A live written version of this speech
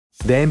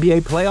The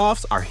NBA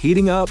playoffs are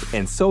heating up,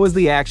 and so is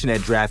the action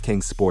at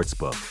DraftKings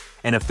Sportsbook,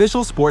 an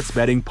official sports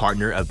betting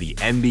partner of the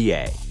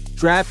NBA.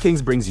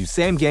 DraftKings brings you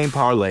same-game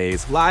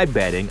parlays, live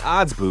betting,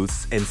 odds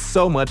boosts, and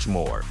so much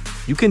more.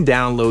 You can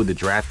download the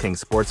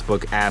DraftKings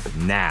Sportsbook app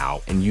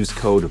now and use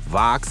code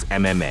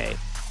VOXMMA.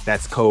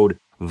 That's code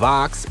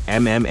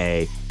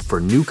VOXMMA for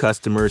new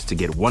customers to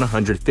get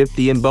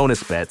 $150 in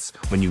bonus bets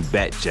when you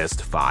bet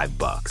just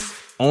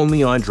 $5.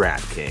 Only on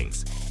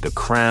DraftKings. The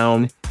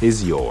crown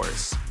is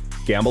yours.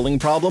 Gambling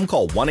problem?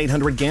 Call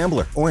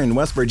 1-800-GAMBLER. Or in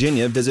West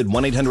Virginia, visit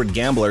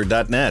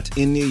 1-800-GAMBLER.net.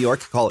 In New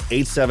York, call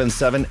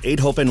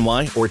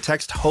 877-8-HOPE-NY or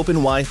text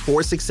HOPE-NY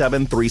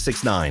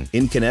 467-369.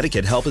 In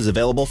Connecticut, help is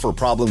available for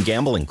problem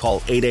gambling.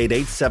 Call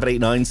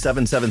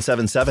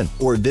 888-789-7777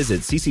 or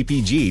visit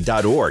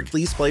ccpg.org.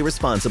 Please play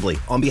responsibly.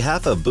 On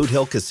behalf of Boot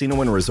Hill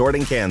Casino and Resort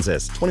in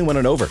Kansas, 21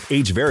 and over.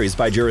 Age varies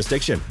by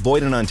jurisdiction.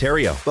 Void in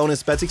Ontario.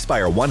 Bonus bets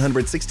expire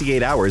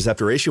 168 hours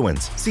after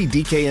issuance. See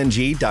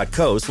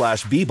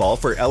dkng.co/bball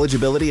for eligibility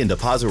and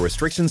deposit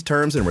restrictions,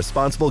 terms, and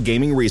responsible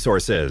gaming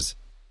resources.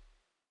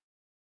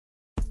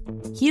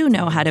 You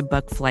know how to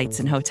book flights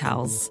and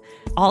hotels.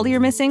 All you're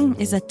missing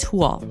is a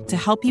tool to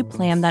help you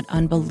plan that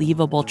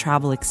unbelievable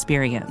travel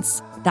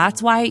experience.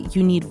 That's why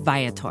you need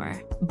Viator.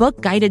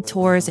 Book guided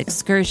tours,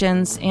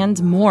 excursions,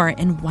 and more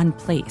in one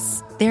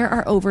place. There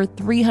are over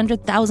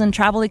 300,000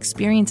 travel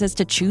experiences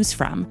to choose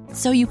from,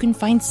 so you can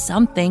find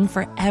something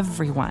for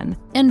everyone.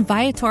 And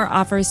Viator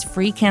offers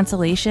free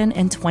cancellation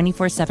and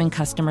 24/7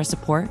 customer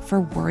support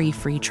for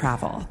worry-free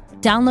travel.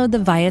 Download the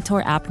Viator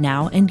app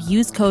now and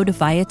use code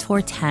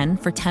Viator10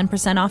 for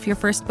 10% off your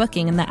first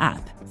booking in the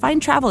app.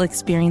 Find travel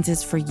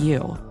experiences for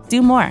you.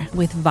 Do more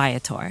with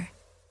Viator.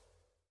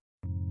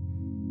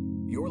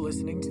 You're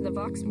listening to the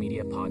Vox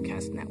Media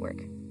Podcast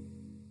Network.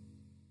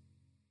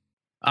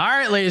 All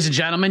right, ladies and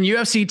gentlemen,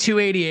 UFC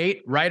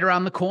 288 right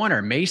around the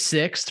corner. May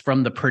 6th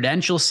from the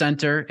Prudential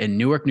Center in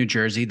Newark, New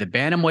Jersey. The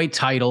bantamweight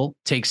title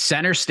takes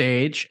center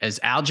stage as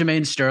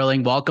Aljamain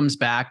Sterling welcomes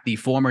back the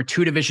former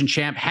two-division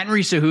champ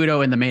Henry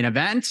Cejudo in the main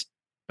event.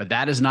 But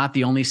that is not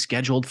the only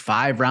scheduled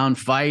 5-round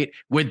fight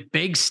with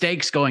big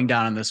stakes going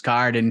down on this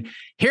card. And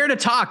here to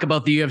talk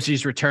about the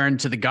UFC's return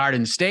to the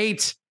Garden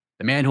State,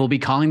 the man who will be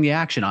calling the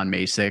action on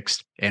May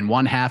 6th and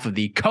one half of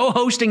the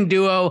co-hosting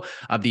duo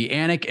of the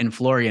Anik and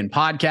Florian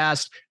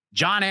podcast,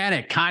 John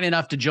Anik, kind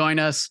enough to join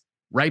us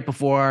right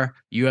before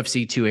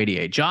UFC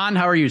 288. John,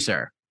 how are you,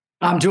 sir?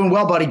 I'm doing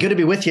well, buddy. Good to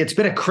be with you. It's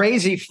been a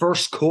crazy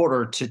first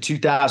quarter to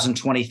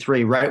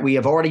 2023, right? We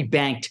have already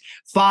banked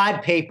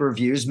 5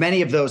 pay-per-views.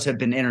 Many of those have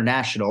been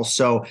international.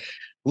 So a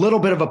little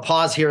bit of a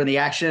pause here in the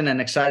action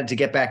and excited to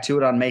get back to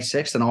it on May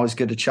 6th, and always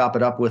good to chop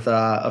it up with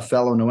a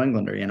fellow New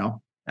Englander, you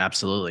know?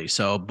 Absolutely.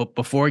 So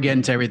before we get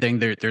into everything,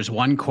 there's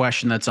one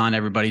question that's on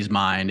everybody's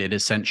mind. It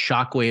has sent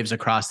shockwaves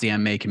across the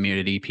MMA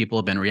community. People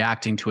have been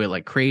reacting to it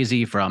like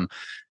crazy, from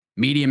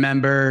media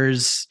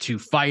members to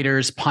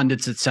fighters,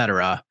 pundits,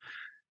 etc.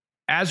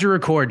 As we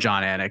record,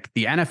 John Anik,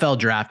 the NFL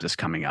draft is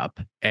coming up,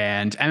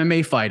 and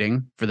MMA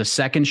fighting for the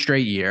second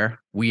straight year,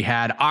 we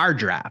had our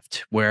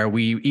draft where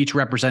we each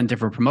represent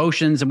different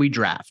promotions and we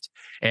draft.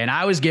 And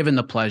I was given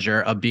the pleasure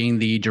of being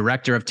the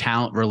director of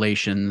talent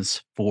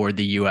relations for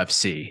the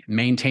UFC.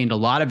 Maintained a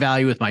lot of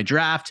value with my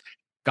draft,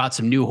 got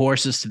some new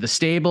horses to the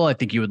stable. I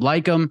think you would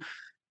like them.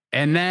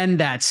 And then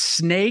that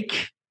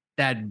snake,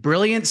 that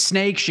brilliant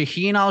snake,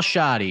 Shaheen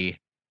Al-Shadi,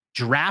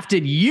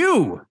 drafted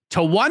you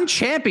to one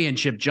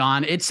championship,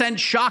 John. It sent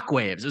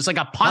shockwaves. It was like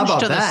a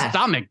punch to the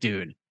stomach,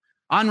 dude.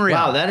 Unreal.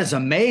 Wow, that is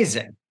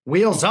amazing.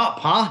 Wheels up,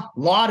 huh? A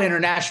lot of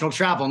international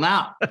travel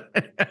now.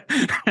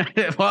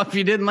 Well, if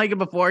you didn't like it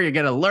before, you're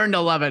going to learn to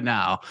love it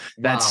now.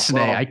 That's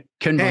snake. Well, I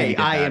couldn't believe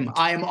I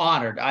am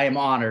honored. I am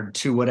honored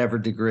to whatever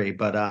degree,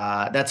 but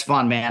that's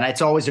fun, man.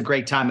 It's always a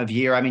great time of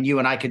year. I mean, you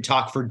and I could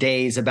talk for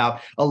days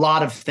about a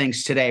lot of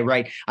things today,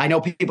 right? I know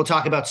people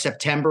talk about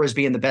September as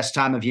being the best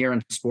time of year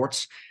in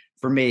sports.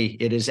 For me,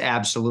 it is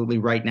absolutely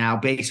right now.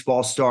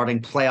 Baseball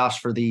starting, playoffs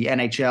for the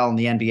NHL and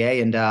the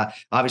NBA, and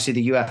obviously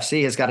the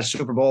UFC has got a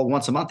Super Bowl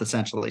once a month,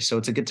 essentially. So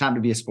it's a good time to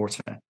be a sports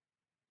fan.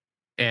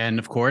 And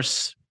of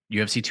course,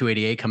 UFC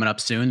 288 coming up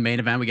soon.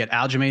 Main event, we get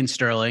Aljamain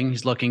Sterling.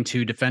 He's looking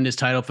to defend his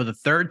title for the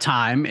 3rd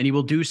time, and he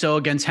will do so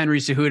against Henry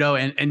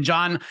Cejudo. And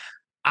John,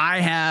 I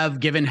have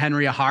given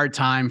Henry a hard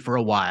time for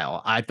a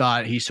while. I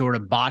thought he sort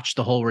of botched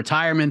the whole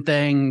retirement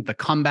thing. The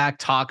comeback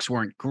talks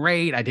weren't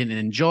great. I didn't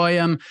enjoy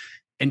him.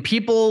 And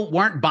people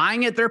weren't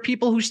buying it. There are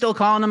people who still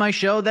call into my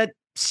show that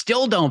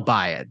still don't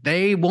buy it.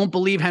 They won't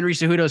believe Henry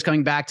Cejudo is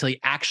coming back till he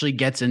actually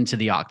gets into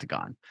the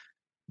octagon.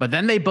 But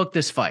then they booked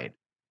this fight,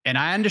 and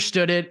I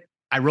understood it.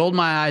 I rolled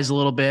my eyes a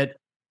little bit,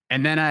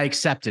 and then I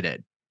accepted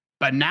it.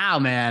 But now,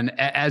 man,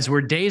 as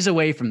we're days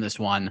away from this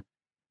one,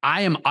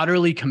 I am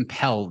utterly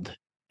compelled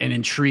and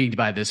intrigued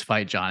by this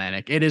fight, John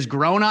Anik. It has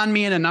grown on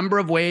me in a number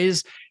of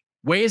ways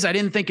I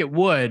didn't think it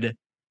would.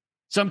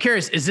 So I'm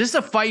curious, is this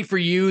a fight for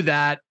you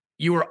that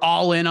you were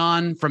all in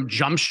on from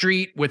Jump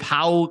Street with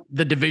how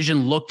the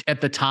division looked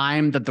at the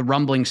time that the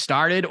rumbling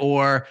started?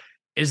 Or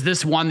is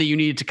this one that you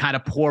needed to kind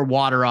of pour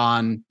water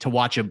on to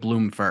watch it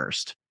bloom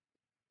first?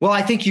 Well,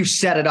 I think you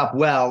set it up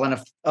well.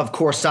 And of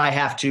course, I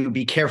have to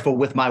be careful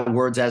with my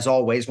words, as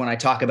always, when I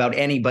talk about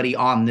anybody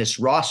on this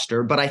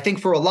roster. But I think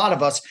for a lot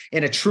of us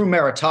in a true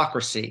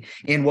meritocracy,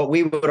 in what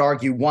we would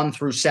argue 1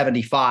 through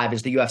 75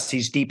 is the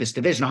UFC's deepest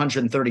division,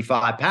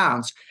 135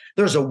 pounds,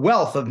 there's a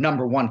wealth of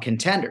number one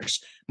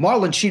contenders.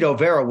 Marlon Chito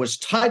Vera was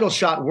title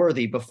shot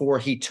worthy before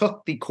he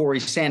took the Corey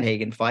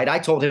Sandhagen fight. I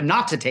told him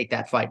not to take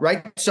that fight,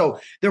 right?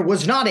 So there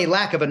was not a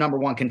lack of a number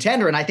one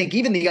contender. And I think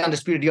even the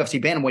undisputed UFC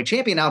bantamweight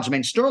champion,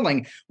 Aljamain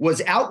Sterling,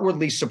 was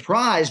outwardly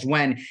surprised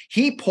when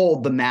he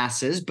pulled the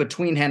masses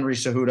between Henry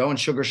Cejudo and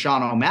Sugar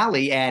Sean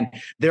O'Malley. And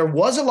there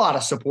was a lot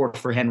of support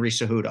for Henry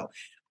Cejudo.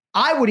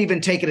 I would even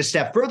take it a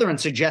step further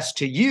and suggest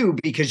to you,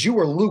 because you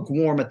were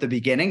lukewarm at the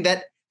beginning,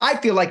 that I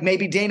feel like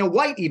maybe Dana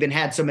White even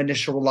had some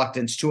initial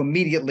reluctance to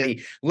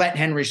immediately let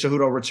Henry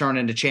Cejudo return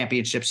into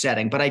championship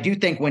setting. But I do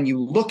think when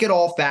you look at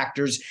all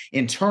factors,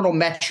 internal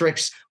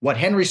metrics, what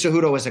Henry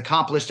Cejudo has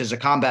accomplished as a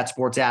combat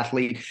sports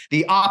athlete,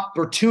 the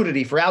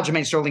opportunity for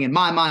Aljamain Sterling, in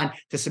my mind,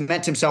 to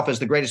cement himself as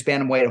the greatest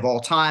bantamweight of all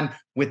time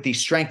with the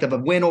strength of a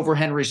win over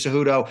Henry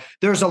Cejudo,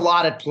 there's a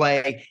lot at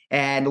play.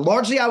 And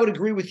largely, I would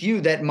agree with you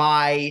that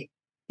my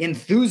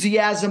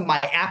enthusiasm, my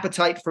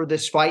appetite for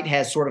this fight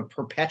has sort of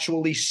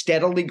perpetually,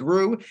 steadily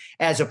grew,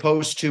 as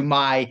opposed to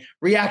my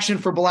reaction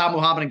for Bilal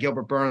Muhammad and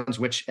Gilbert Burns,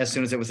 which as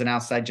soon as it was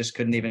announced, I just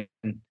didn't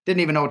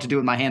even know what to do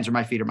with my hands or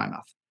my feet or my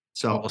mouth.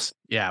 So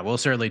we'll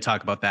certainly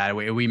talk about that.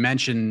 We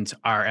mentioned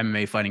our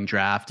MMA fighting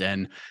draft,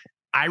 and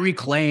I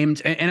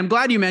reclaimed, and I'm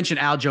glad you mentioned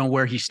Aljo and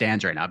where he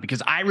stands right now,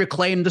 because I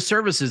reclaimed the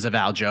services of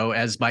Aljo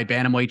as my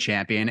bantamweight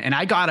champion, and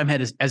I got him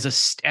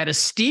at a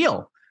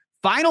steal.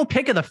 Final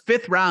pick of the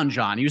 5th round,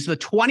 John. He was the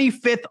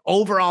 25th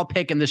overall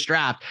pick in this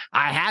draft.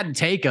 I had to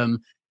take him.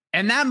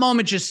 And that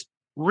moment just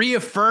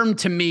reaffirmed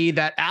to me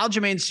that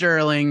Aljamain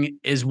Sterling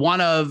is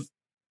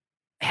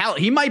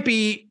he might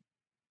be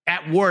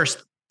at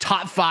worst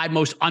top 5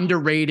 most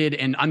underrated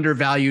and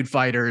undervalued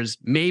fighters,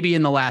 maybe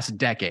in the last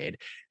decade.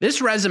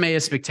 This resume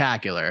is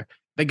spectacular.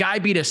 The guy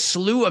beat a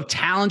slew of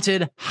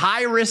talented,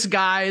 high-risk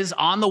guys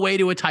on the way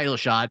to a title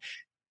shot.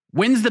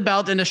 Wins the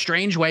belt in a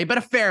strange way, but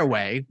a fair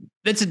way.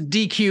 It's a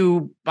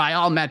DQ by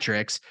all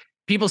metrics.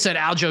 People said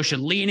Aljo should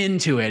lean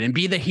into it and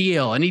be the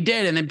heel, and he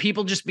did. And then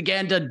people just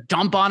began to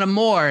dump on him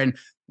more, and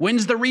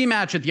wins the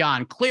rematch with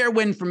Jan. Clear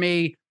win for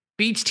me.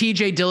 Beats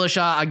TJ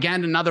Dillashaw.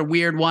 Again, another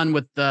weird one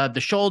with the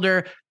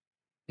shoulder.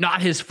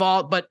 Not his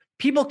fault, but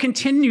people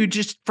continue to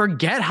just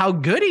forget how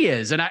good he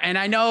is. And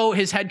I know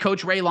his head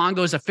coach, Ray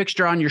Longo, is a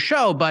fixture on your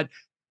show, but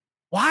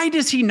why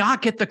does he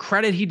not get the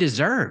credit he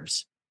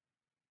deserves?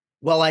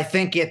 Well, I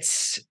think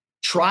it's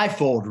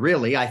trifold,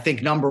 really. I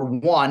think number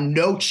one,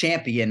 no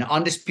champion,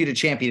 undisputed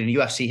champion in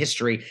UFC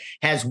history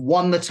has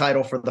won the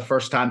title for the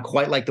first time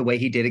quite like the way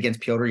he did against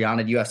Petr Yan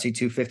at UFC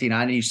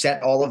 259. And you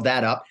set all of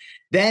that up.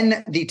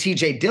 Then the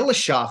TJ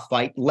Dillashaw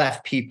fight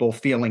left people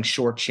feeling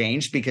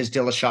shortchanged because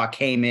Dillashaw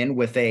came in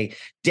with a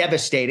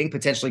devastating,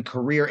 potentially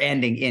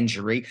career-ending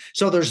injury.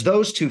 So there's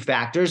those two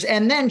factors.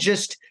 And then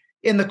just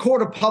in the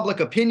court of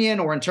public opinion,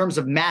 or in terms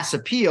of mass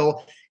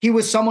appeal, he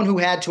was someone who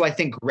had to, I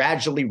think,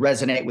 gradually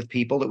resonate with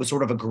people. It was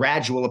sort of a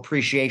gradual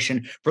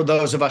appreciation for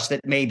those of us that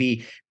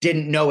maybe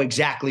didn't know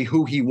exactly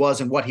who he was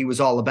and what he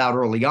was all about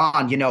early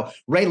on. You know,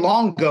 Ray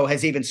Longo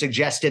has even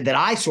suggested that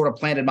I sort of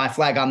planted my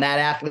flag on that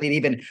athlete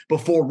even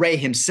before Ray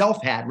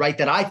himself had, right?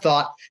 That I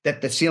thought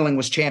that the ceiling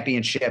was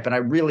championship. And I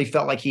really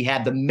felt like he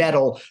had the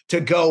mettle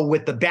to go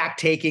with the back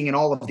taking and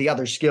all of the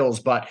other skills.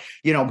 But,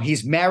 you know,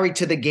 he's married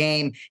to the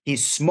game.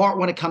 He's smart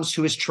when it comes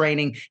to his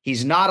training.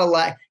 He's not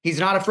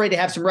afraid to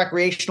have some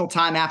recreational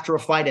time after a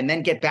fight and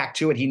then get back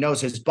to it. He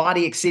knows his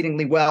body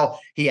exceedingly well.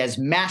 He has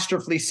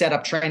masterfully set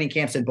up training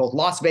camps in both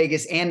Las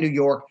Vegas and New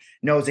York,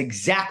 knows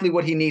exactly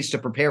what he needs to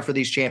prepare for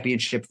these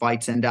championship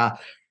fights. And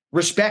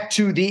respect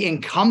to the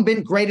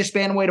incumbent greatest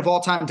bantamweight of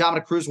all time,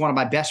 Dominick Cruz, one of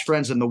my best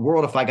friends in the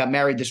world. If I got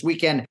married this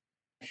weekend,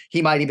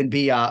 he might even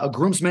be a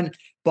groomsman.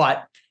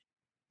 But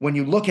when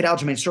you look at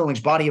Aljamain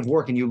Sterling's body of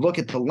work and you look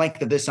at the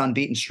length of this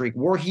unbeaten streak,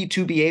 were he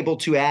to be able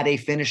to add a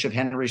finish of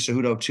Henry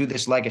Cejudo to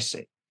this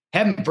legacy,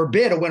 heaven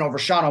forbid a win over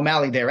Sean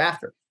O'Malley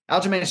thereafter,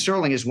 Aljamain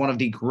Sterling is one of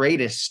the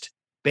greatest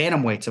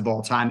bantamweights of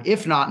all time,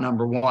 if not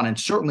number one. And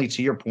certainly,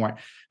 to your point,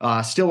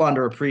 still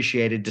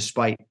underappreciated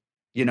despite,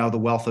 you know, the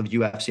wealth of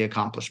UFC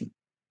accomplishment.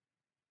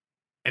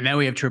 And then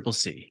we have Triple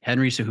C.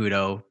 Henry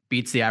Cejudo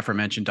beats the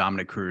aforementioned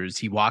Dominick Cruz.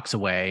 He walks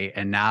away,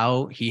 and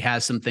now he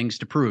has some things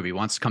to prove. He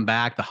wants to come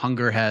back. The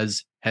hunger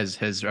has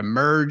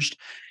emerged.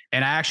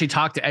 And I actually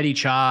talked to Eddie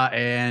Cha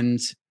and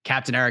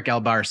Captain Eric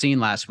El-Barcine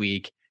last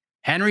week.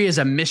 Henry is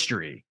a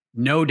mystery,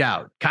 no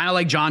doubt. Kind of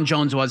like John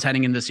Jones was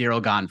heading into the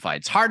Cyril Gane fight.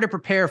 It's hard to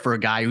prepare for a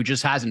guy who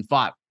just hasn't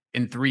fought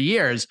in 3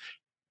 years.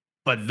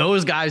 But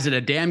those guys did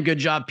a damn good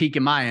job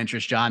piquing my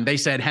interest, John. They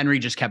said Henry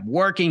just kept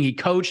working. He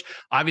coached.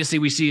 Obviously,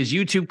 we see his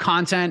YouTube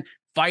content.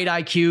 Fight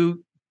IQ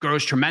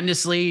grows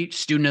tremendously.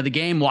 Student of the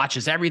game,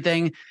 watches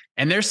everything.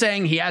 And they're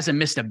saying he hasn't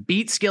missed a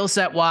beat skill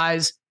set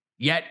wise,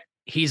 yet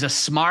he's a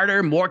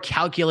smarter, more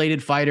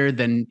calculated fighter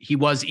than he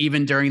was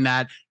even during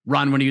that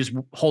run when he was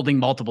holding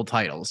multiple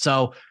titles.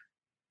 So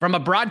from a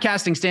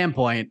broadcasting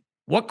standpoint,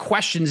 what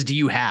questions do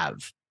you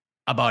have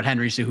about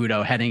Henry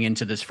Cejudo heading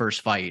into this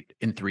first fight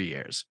in 3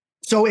 years?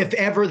 So if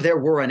ever there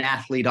were an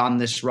athlete on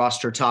this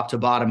roster, top to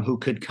bottom, who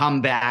could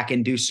come back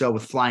and do so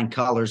with flying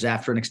colors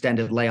after an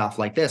extended layoff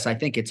like this, I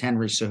think it's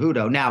Henry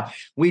Cejudo. Now,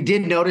 we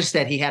did notice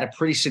that he had a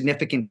pretty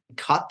significant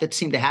cut that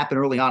seemed to happen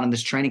early on in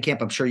this training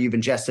camp. I'm sure you've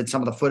ingested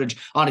some of the footage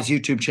on his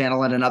YouTube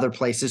channel and in other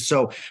places.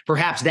 So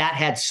perhaps that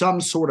had some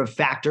sort of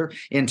factor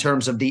in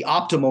terms of the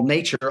optimal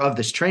nature of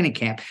this training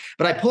camp.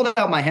 But I pulled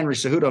out my Henry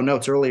Cejudo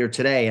notes earlier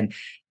today, and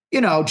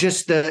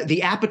just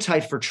the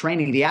appetite for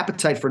training, the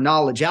appetite for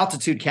knowledge,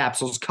 altitude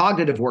capsules,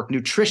 cognitive work,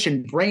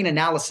 nutrition, brain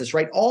analysis,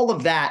 right? All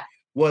of that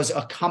was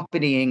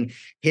accompanying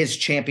his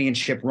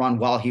championship run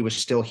while he was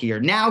still here.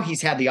 Now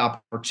he's had the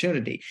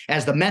opportunity,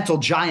 as the mental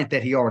giant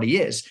that he already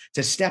is,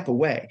 to step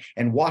away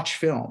and watch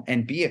film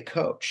and be a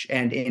coach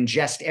and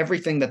ingest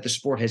everything that the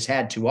sport has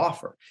had to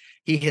offer.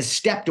 He has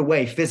stepped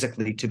away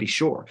physically, to be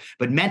sure,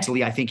 but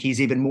mentally, I think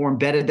he's even more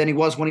embedded than he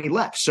was when he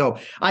left. So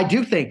I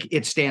do think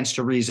it stands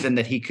to reason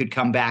that he could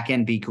come back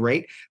and be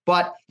great.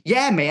 But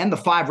yeah, man, the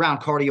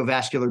 5-round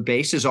cardiovascular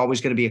base is always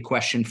going to be a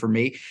question for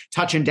me.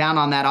 Touching down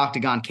on that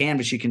octagon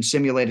canvas, you can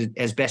simulate it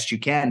as best you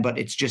can, but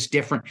it's just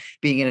different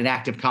being in an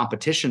active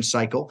competition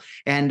cycle.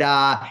 And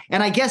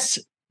I guess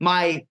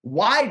my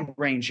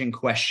wide-ranging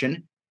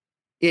question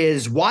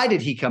is, why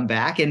did he come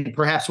back? And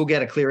perhaps we'll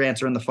get a clear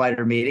answer in the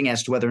fighter meeting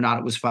as to whether or not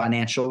it was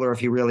financial, or if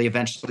he really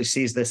eventually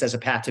sees this as a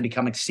path to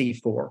becoming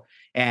C4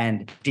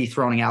 and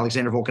dethroning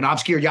Alexander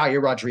Volkanovski or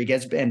Yair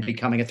Rodriguez and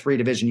becoming a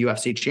 3-division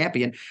UFC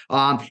champion.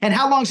 And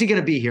how long is he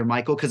going to be here,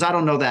 Michael? Because I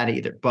don't know that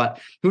either.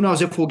 But who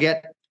knows if we'll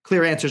get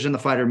clear answers in the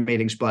fighter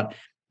meetings. But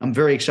I'm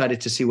very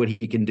excited to see what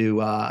he can do,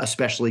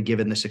 especially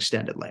given this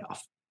extended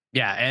layoff.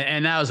 Yeah,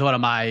 and that was one of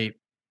my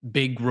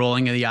big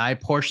rolling of the eye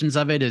portions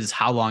of it, is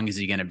how long is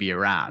he going to be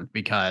around?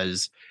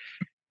 Because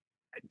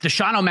the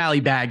Sean O'Malley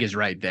bag is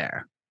right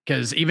there.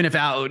 Because even if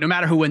no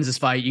matter who wins this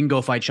fight, you can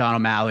go fight Sean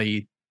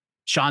O'Malley.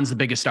 Sean's the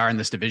biggest star in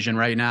this division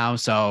right now.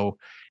 So,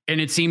 and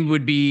it seemed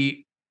would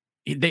be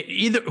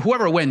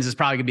whoever wins is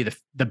probably gonna be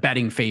the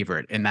betting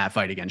favorite in that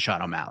fight against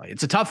Sean O'Malley.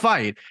 It's a tough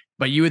fight,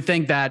 but you would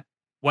think that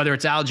whether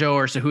it's Aljo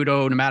or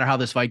Cejudo, no matter how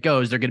this fight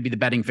goes, they're going to be the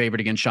betting favorite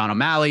against Sean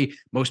O'Malley.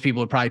 Most people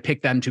would probably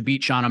pick them to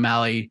beat Sean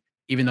O'Malley,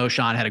 even though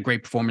Sean had a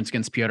great performance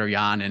against Petr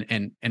Yan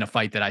and in a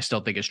fight that I still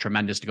think is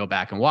tremendous to go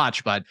back and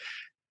watch. But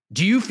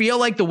do you feel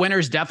like the winner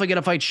is definitely going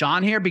to fight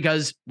Sean here?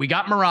 Because we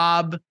got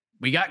Merab,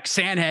 we got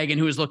Sandhagen,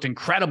 who has looked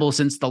incredible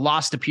since the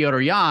loss to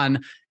Petr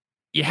Yan.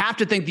 You have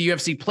to think the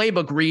UFC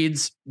playbook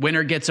reads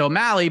winner gets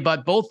O'Malley,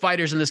 but both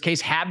fighters in this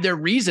case have their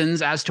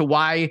reasons as to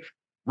why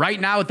right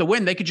now with the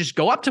win, they could just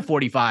go up to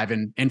 45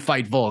 and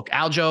fight Volk.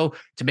 Aljo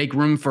to make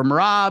room for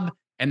Merab,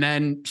 and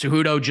then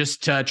Cejudo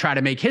just to try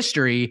to make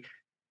history.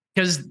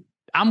 Because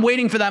I'm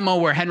waiting for that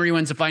moment where Henry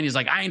wins the fight and he's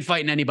like, I ain't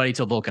fighting anybody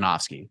till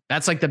Volkanovski.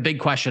 That's like the big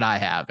question I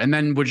have. And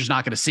then we're just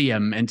not going to see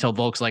him until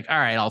Volk's like, all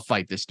right, I'll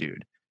fight this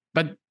dude.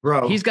 But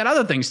bro, he's got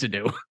other things to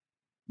do.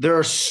 There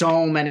are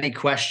so many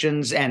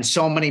questions, and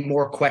so many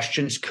more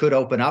questions could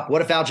open up.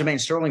 What if Aljamain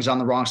Sterling's on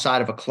the wrong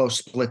side of a close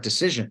split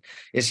decision?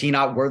 Is he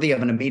not worthy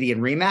of an immediate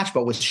rematch?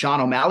 But with Sean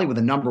O'Malley with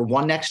a number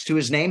 1 next to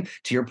his name,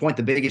 to your point,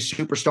 the biggest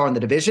superstar in the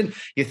division,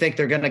 you think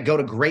they're going to go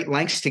to great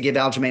lengths to give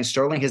Aljamain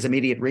Sterling his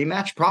immediate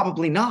rematch?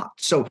 Probably not.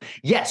 So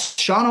yes,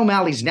 Sean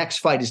O'Malley's next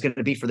fight is going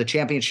to be for the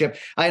championship.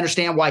 I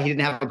understand why he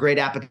didn't have a great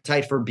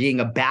appetite for being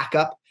a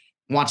backup.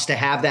 Wants to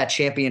have that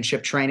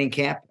championship training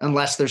camp,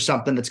 unless there's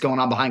something that's going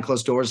on behind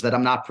closed doors that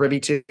I'm not privy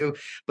to.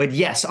 But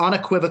yes,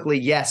 unequivocally,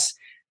 yes,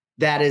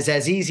 that is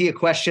as easy a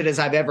question as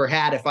I've ever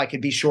had if I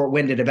could be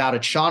short-winded about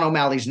it. Sean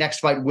O'Malley's next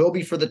fight will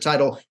be for the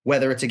title,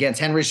 whether it's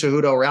against Henry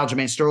Cejudo or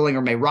Aljamain Sterling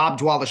or Merab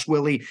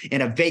Dvalishvili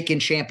in a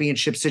vacant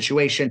championship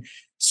situation.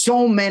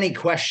 So many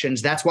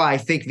questions. That's why I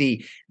think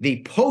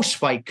the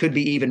post-fight could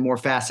be even more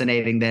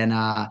fascinating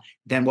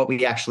than what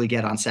we actually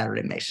get on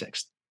Saturday, May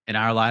 6th. In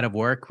our line of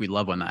work, we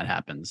love when that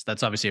happens.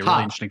 That's obviously a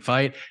really interesting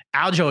fight.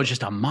 Aljo is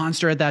just a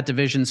monster at that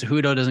division.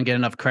 Cejudo doesn't get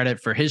enough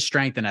credit for his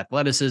strength and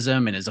athleticism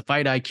and his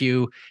fight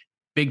IQ.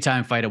 Big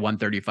time fight at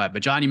 135.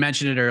 But John, you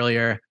mentioned it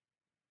earlier.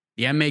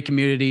 The MMA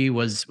community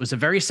was a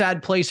very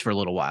sad place for a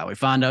little while. We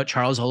found out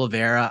Charles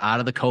Oliveira out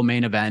of the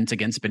co-main event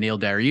against Beneil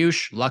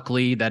Dariush.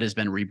 Luckily, that has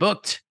been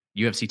rebooked.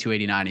 UFC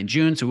 289 in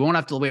June, so we won't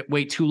have to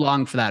wait too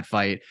long for that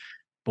fight.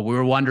 But we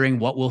were wondering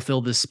what will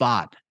fill this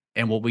spot.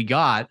 And what we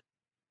got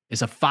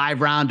is a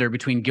 5-rounder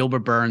between Gilbert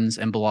Burns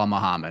and Bilal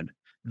Muhammad.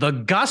 The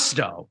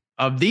gusto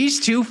of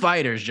these two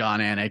fighters, John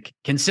Anik,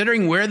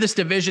 considering where this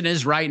division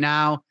is right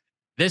now,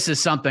 this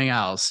is something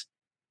else.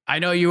 I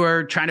know you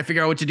were trying to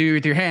figure out what to do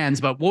with your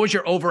hands, but what was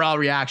your overall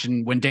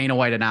reaction when Dana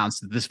White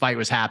announced that this fight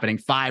was happening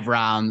 5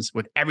 rounds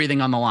with everything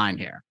on the line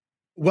here?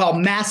 Well,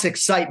 mass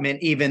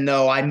excitement, even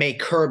though I may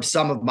curb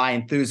some of my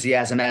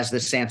enthusiasm as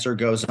this answer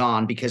goes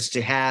on, because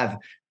to have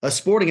a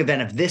sporting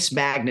event of this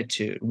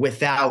magnitude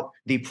without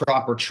the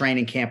proper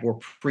training camp or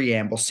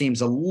preamble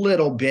seems a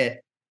little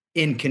bit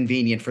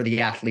inconvenient for the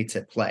athletes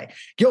at play.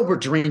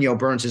 Gilbert Durinho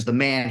Burns is the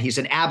man. He's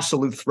an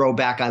absolute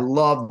throwback. I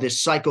love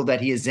this cycle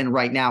that he is in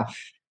right now.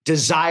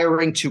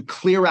 desiring to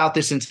clear out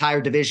this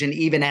entire division,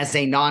 even as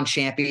a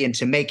non-champion,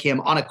 to make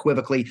him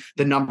unequivocally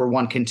the number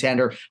one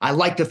contender. I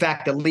like the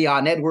fact that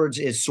Leon Edwards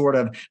is sort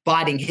of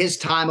biding his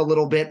time a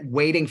little bit,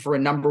 waiting for a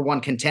number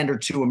one contender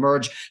to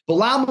emerge.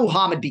 Belal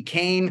Muhammad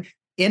became,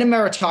 in a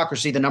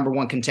meritocracy, the number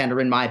one contender,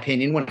 in my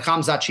opinion, when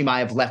Khamzat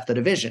Chimaev left the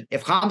division.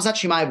 If Khamzat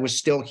Chimaev was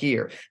still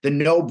here, the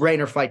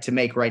no-brainer fight to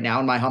make right now,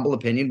 in my humble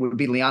opinion, would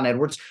be Leon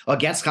Edwards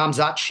against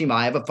Khamzat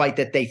Chimaev, a fight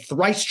that they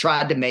thrice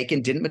tried to make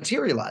and didn't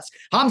materialize.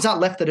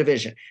 Khamzat left the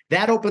division.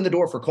 That opened the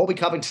door for Colby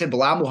Covington,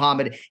 Belal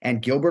Muhammad,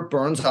 and Gilbert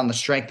Burns, on the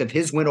strength of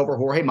his win over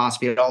Jorge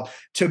Masvidal,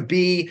 to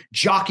be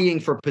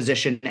jockeying for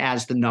position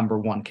as the number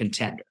one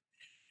contender.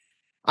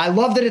 I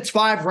love that it's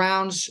 5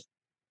 rounds.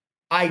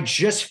 I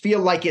just feel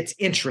like it's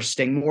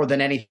interesting more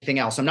than anything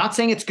else. I'm not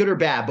saying it's good or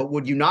bad, but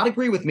would you not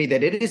agree with me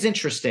that it is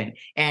interesting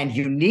and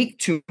unique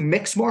to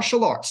mixed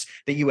martial arts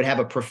that you would have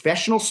a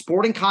professional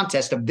sporting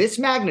contest of this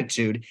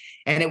magnitude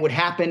and it would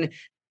happen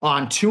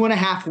on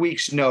 2.5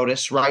 weeks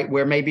notice, right?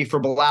 Where maybe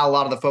for Belal, a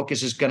lot of the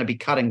focus is going to be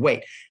cutting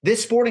weight.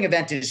 This sporting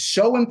event is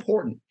so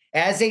important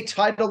as a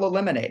title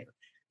eliminator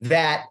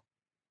that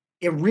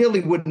it really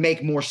would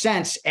make more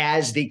sense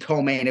as the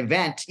co-main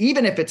event,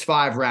 even if it's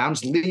 5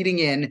 rounds, leading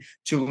in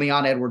to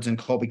Leon Edwards and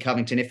Colby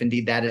Covington, if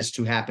indeed that is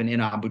to happen in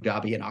Abu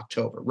Dhabi in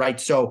October, right?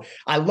 So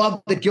I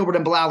love that Gilbert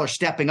and Belal are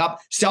stepping up.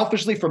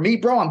 Selfishly for me,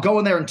 bro, I'm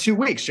going there in 2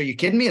 weeks. Are you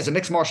kidding me? As a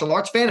mixed martial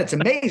arts fan, it's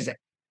amazing.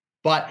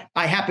 But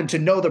I happen to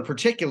know the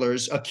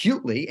particulars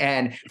acutely.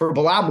 And for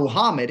Belal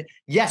Muhammad,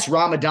 yes,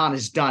 Ramadan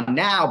is done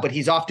now, but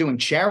he's off doing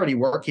charity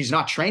work. He's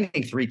not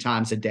training 3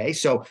 times a day.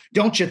 So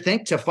don't you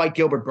think to fight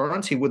Gilbert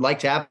Burns, he would like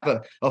to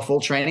have a full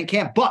training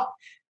camp? But,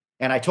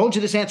 and I told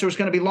you this answer was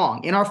going to be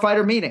long, in our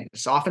fighter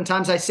meetings,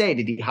 oftentimes I say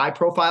to the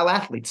high-profile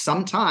athletes,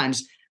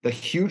 sometimes the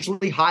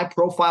hugely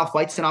high-profile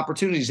fights and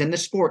opportunities in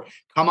this sport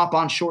come up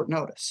on short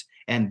notice.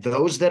 And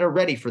those that are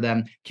ready for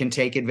them can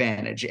take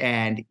advantage.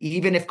 And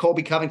even if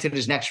Colby Covington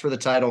is next for the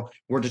title,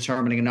 we're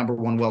determining a number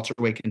one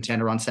welterweight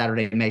contender on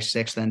Saturday, May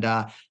 6th. And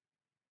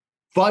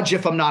fudge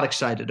if I'm not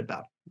excited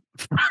about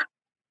it.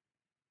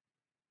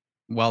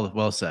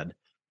 Well said.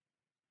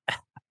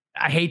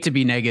 I hate to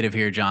be negative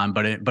here, John,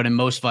 but in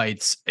most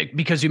fights,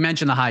 because you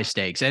mentioned the high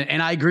stakes,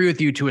 and I agree with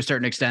you to a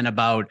certain extent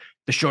about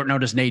the short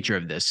notice nature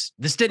of this.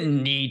 This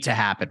didn't need to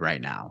happen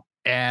right now.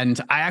 And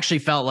I actually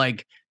felt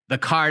like the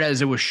card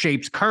as it was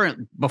shaped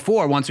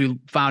before, once we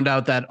found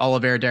out that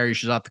Oliveira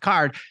Dariush was off the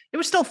card, it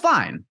was still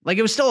fine. Like,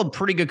 it was still a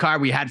pretty good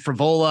card. We had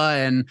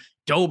Frivola and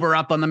Dober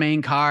up on the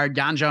main card.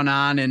 Yan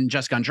Xiaonan and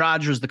Jessica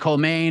Andrade was the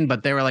co-main,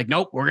 but they were like,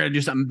 nope, we're going to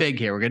do something big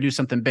here. We're going to do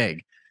something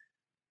big.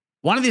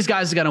 One of these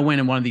guys is going to win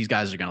and one of these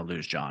guys are going to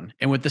lose, John.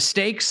 And with the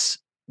stakes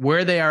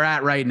where they are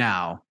at right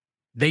now,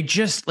 they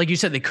just, like you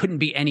said, they couldn't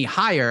be any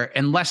higher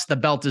unless the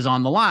belt is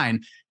on the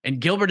line. And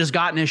Gilbert has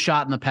gotten his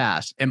shot in the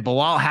past and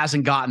Belal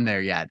hasn't gotten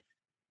there yet.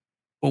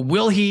 But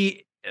will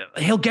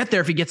he'll get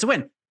there if he gets a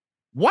win.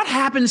 What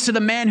happens to the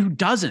man who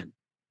doesn't?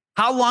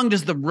 How long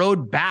does the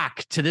road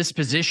back to this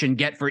position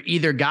get for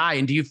either guy?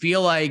 And do you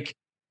feel like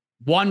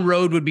one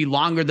road would be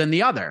longer than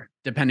the other,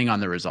 depending on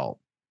the result?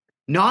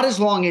 Not as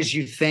long as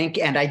you think.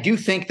 And I do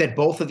think that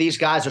both of these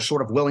guys are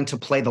sort of willing to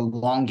play the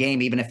long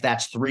game, even if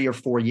that's 3 or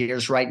 4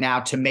 years right now,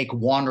 to make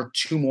 1 or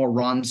 2 more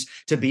runs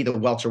to be the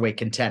welterweight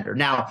contender.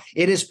 Now,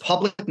 it is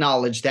public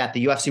knowledge that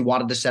the UFC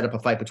wanted to set up a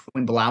fight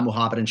between Belal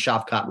Muhammad and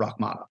Shavkat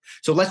Rakhmonov.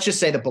 So let's just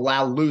say that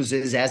Belal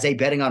loses as a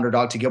betting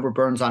underdog to Gilbert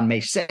Burns on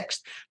May 6th.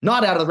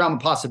 Not out of the realm of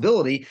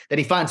possibility that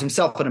he finds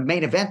himself in a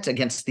main event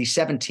against the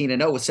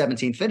 17-0 with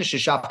 17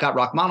 finishes Shavkat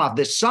Rakhmonov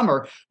this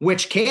summer,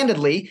 which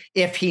candidly,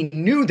 if he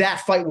knew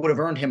that fight would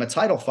have earned him a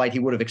title fight, he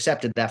would have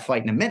accepted that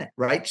fight in a minute,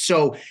 right?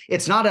 So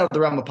it's not out of the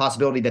realm of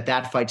possibility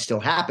that fight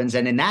still happens.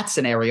 And in that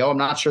scenario, I'm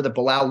not sure that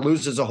Belal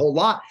loses a whole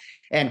lot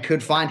and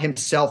could find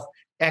himself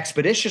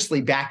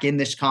expeditiously back in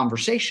this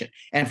conversation.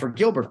 And for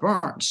Gilbert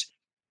Burns,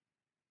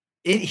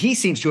 he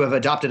seems to have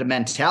adopted a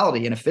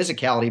mentality and a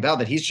physicality about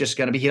that he's just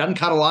going to be, he doesn't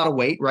cut a lot of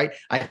weight, right?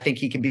 I think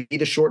he can be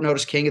the short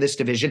notice king of this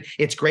division.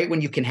 It's great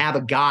when you can have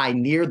a guy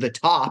near the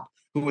top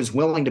who is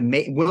willing and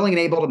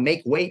able to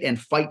make weight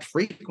and fight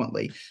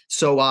frequently.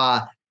 So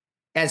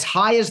as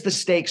high as the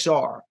stakes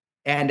are,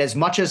 and as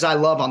much as I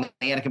love on the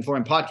Anik and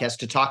Florian podcast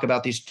to talk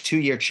about these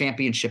 2-year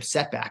championship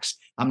setbacks,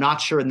 I'm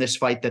not sure in this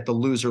fight that the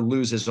loser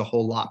loses a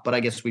whole lot, but I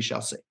guess we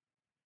shall see.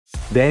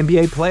 The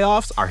NBA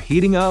playoffs are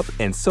heating up,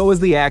 and so is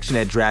the action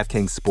at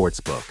DraftKings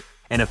Sportsbook,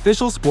 an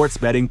official sports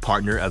betting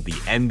partner of the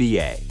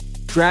NBA.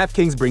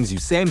 DraftKings brings you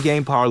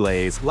same-game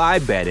parlays,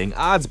 live betting,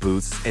 odds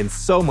boosts, and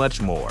so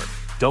much more.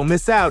 Don't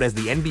miss out as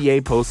the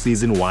NBA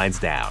postseason winds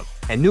down.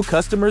 And new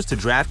customers to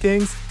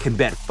DraftKings can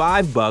bet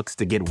 $5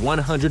 to get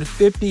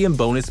 $150 in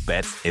bonus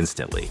bets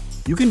instantly.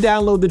 You can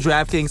download the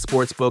DraftKings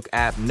Sportsbook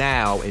app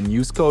now and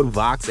use code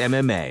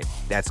VOXMMA.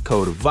 That's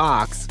code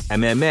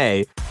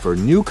VOXMMA for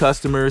new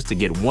customers to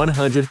get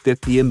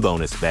 $150 in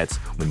bonus bets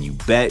when you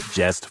bet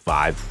just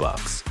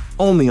 $5.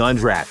 Only on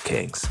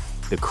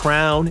DraftKings. The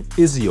crown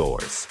is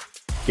yours.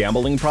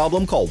 Gambling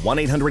problem? Call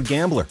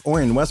 1-800-GAMBLER.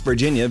 Or in West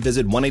Virginia,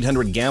 visit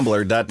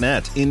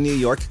 1-800-GAMBLER.net. In New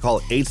York, call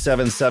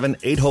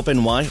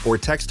 877-8-HOPE-NY or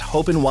text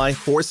HOPE-NY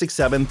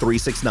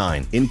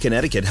 467-369. In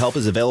Connecticut, help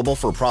is available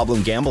for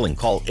problem gambling.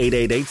 Call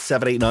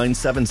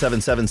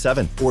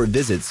 888-789-7777 or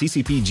visit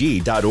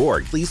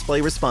ccpg.org. Please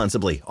play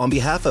responsibly. On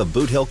behalf of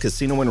Boot Hill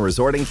Casino and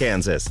Resort in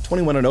Kansas,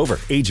 21 and over.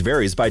 Age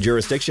varies by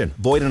jurisdiction.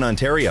 Void in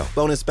Ontario.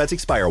 Bonus bets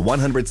expire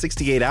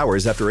 168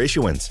 hours after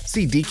issuance.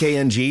 See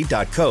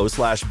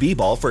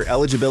dkng.co/bball for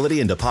eligibility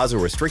and deposit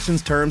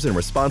restrictions, terms, and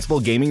responsible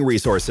gaming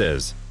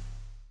resources.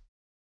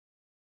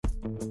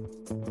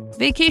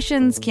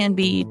 Vacations can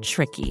be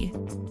tricky.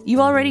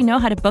 You already know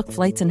how to book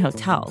flights and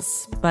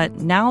hotels, but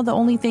now the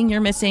only thing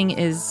you're missing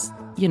is,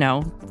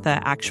 the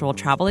actual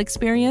travel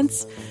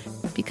experience.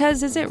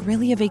 Because is it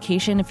really a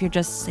vacation if you're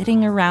just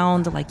sitting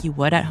around like you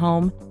would at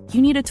home?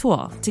 You need a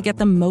tool to get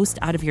the most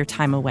out of your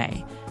time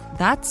away.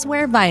 That's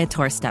where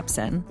Viator steps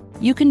in.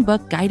 You can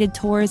book guided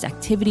tours,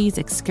 activities,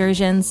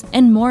 excursions,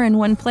 and more in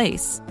one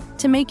place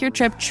to make your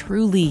trip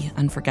truly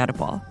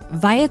unforgettable.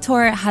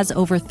 Viator has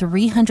over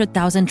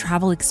 300,000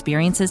 travel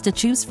experiences to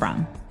choose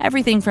from.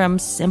 Everything from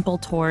simple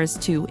tours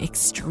to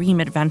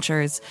extreme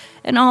adventures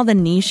and all the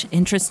niche,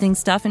 interesting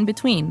stuff in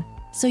between.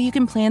 So you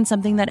can plan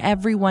something that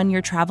everyone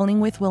you're traveling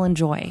with will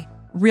enjoy.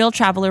 Real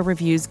traveler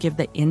reviews give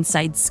the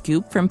inside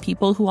scoop from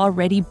people who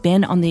already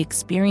been on the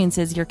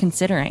experiences you're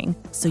considering,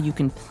 so you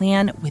can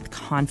plan with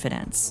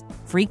confidence.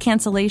 Free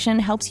cancellation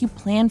helps you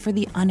plan for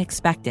the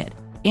unexpected.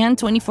 And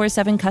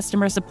 24/7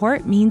 customer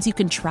support means you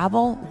can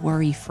travel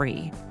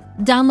worry-free.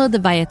 Download the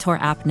Viator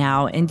app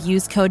now and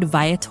use code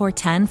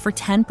Viator10 for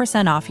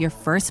 10% off your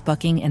first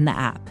booking in the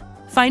app.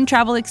 Find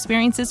travel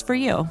experiences for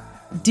you.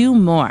 Do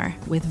more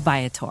with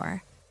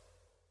Viator.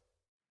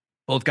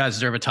 Both guys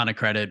deserve a ton of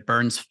credit.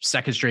 Burns'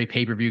 second straight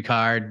pay-per-view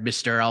card.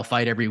 Mr. I'll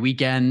fight every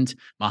weekend.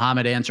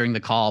 Muhammad answering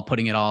the call,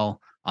 putting it all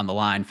on the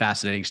line.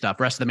 Fascinating stuff.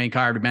 Rest of the main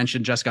card, we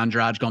mentioned Jessica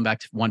Andrade going back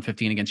to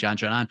 115 against Yan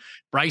Xiaonan.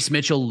 Bryce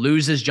Mitchell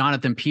loses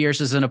Jonathan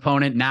Pierce as an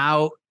opponent.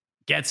 Now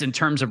gets, in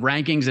terms of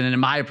rankings, and in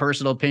my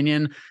personal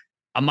opinion,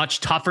 a much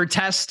tougher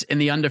test in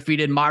the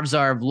undefeated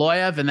Movsar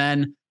Evloev. And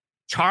then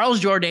Charles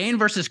Jourdain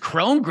versus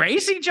Crone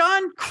Gracie,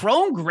 John?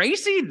 Crone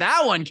Gracie?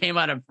 That one came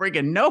out of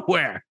freaking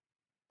nowhere.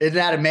 Isn't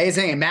that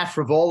amazing? And Matt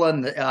Frivola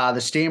and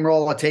the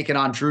Steamroller taking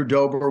on Drew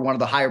Dober, one of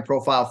the higher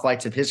profile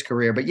fights of his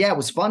career. But yeah, it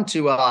was fun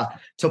to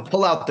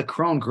pull out the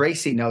Crone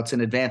Gracie notes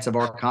in advance of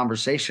our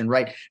conversation,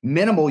 right?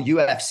 Minimal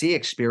UFC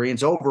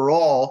experience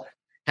overall,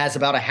 has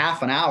about a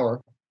half an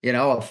hour,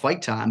 of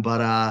fight time.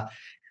 But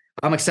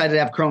I'm excited to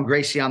have Crone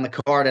Gracie on the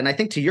card. And I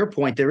think, to your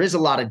point, there is a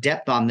lot of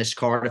depth on this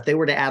card. If they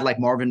were to add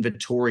like Marvin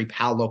Vettori,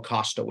 Paulo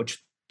Costa,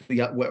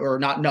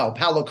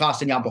 Paulo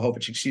Costa and Jan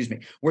Blachowicz, excuse me,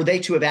 were they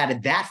to have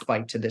added that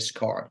fight to this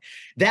card,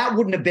 that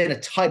wouldn't have been a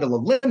title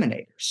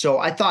eliminator. So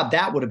I thought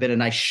that would have been a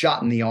nice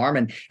shot in the arm.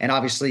 And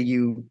obviously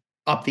you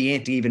up the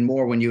ante even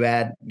more when you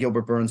add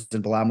Gilbert Burns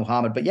and Bilal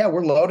Muhammad. But yeah,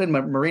 we're loaded.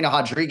 Marina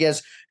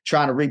Rodriguez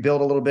trying to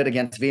rebuild a little bit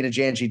against Vina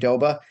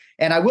Jandiroba.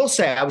 And I will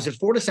say, I was at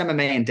Fortis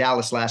MMA in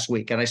Dallas last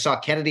week, and I saw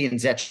Kennedy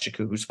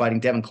Nzechukwu, who's fighting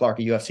Devin Clark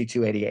at UFC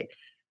 288.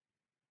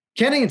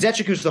 Kenny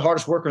Nzechukwu the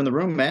hardest worker in the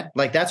room, man.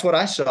 Like, that's what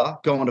I saw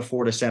going to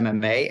Fortis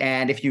MMA.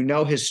 And if you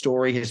know his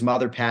story, his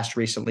mother passed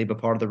recently, but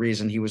part of the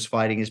reason he was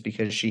fighting is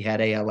because she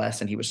had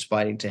ALS and he was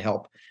fighting to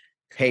help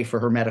pay for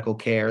her medical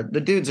care.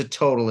 The dude's a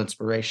total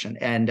inspiration.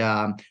 And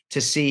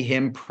to see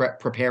him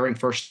preparing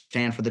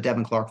firsthand for the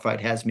Devin Clark fight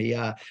has me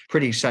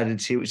pretty excited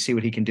to see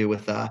what he can do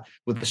with the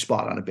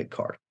spot on a big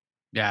card.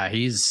 Yeah,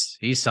 he's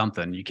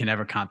something. You can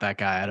never count that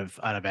guy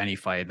out of any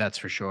fight. That's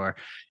for sure.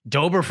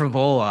 Dober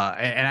Frivola.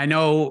 And I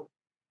know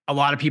a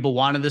lot of people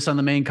wanted this on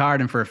the main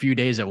card, and for a few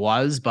days it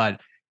was,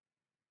 but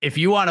if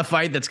you want a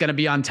fight that's going to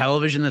be on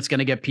television, that's going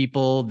to get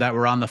people that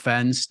were on the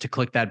fence to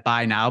click that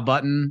buy now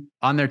button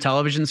on their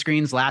television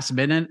screens last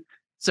minute,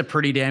 it's a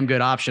pretty damn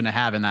good option to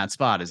have in that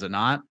spot, is it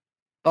not?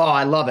 Oh,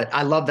 I love it.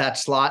 I love that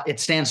slot.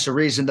 It stands to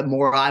reason that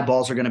more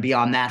eyeballs are going to be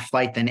on that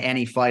fight than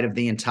any fight of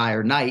the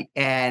entire night.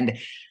 And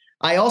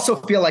I also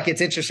feel like it's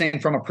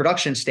interesting from a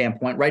production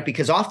standpoint, right?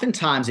 Because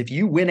oftentimes if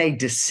you win a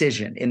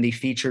decision in the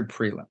featured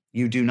prelim,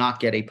 you do not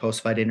get a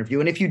post-fight interview.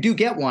 And if you do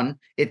get one,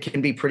 it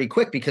can be pretty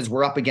quick because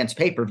we're up against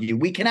pay-per-view.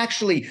 We can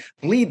actually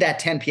bleed that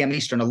 10 p.m.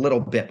 Eastern a little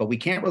bit, but we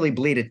can't really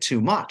bleed it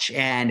too much.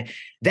 And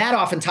that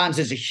oftentimes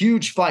is a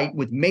huge fight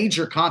with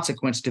major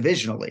consequence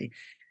divisionally.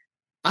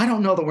 I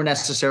don't know that we're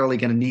necessarily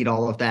going to need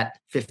all of that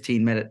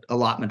 15-minute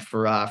allotment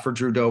for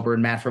Drew Dober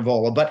and Matt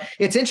Frivola. But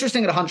it's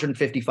interesting at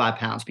 155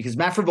 pounds because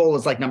Matt Frivola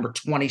is like number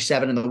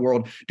 27 in the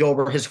world.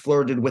 Dober has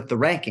flirted with the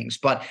rankings.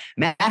 But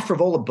Matt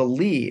Frivola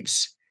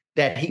believes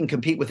that he can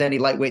compete with any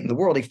lightweight in the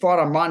world. He fought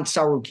Arman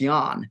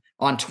Sarukian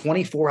on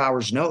 24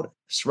 hours notice.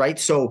 right?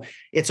 So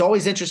it's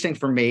always interesting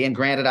for me. And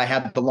granted, I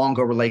had the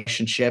Longo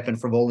relationship, and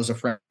Frivola's a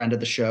friend of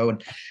the show.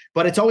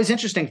 But it's always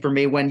interesting for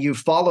me when you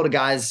followed a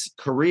guy's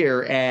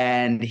career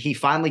and he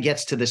finally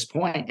gets to this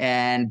point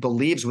and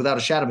believes without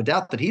a shadow of a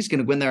doubt that he's going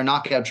to win there and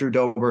knock out Drew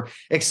Dober.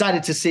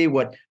 Excited to see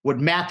what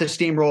Matt the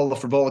Steamroller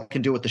Frivola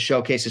can do with the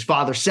showcase. His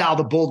father, Sal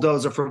the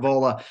Bulldozer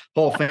Frivola,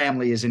 whole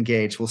family is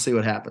engaged. We'll see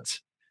what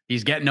happens.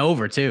 He's getting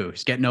over too.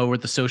 He's getting over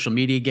with the social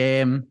media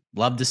game.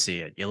 Love to see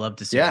it. You love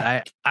to see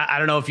it. I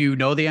don't know if you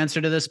know the answer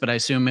to this, but I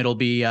assume it'll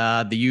be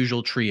the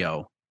usual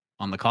trio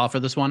on the call for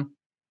this one.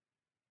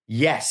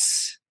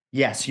 Yes.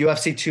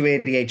 UFC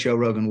 288 Joe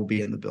Rogan will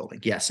be in the building.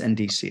 Yes. And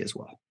DC as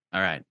well.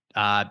 All right.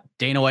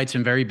 Dana White's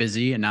been very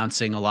busy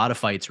announcing a lot of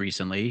fights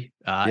recently.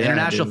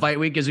 International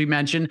Fight Week, as we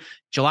mentioned,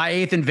 July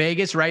 8th in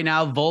Vegas. Right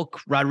now, Volk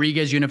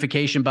Rodriguez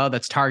unification bout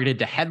that's targeted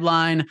to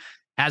headline.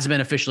 Hasn't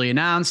been officially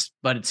announced,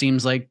 but it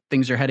seems like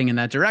things are heading in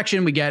that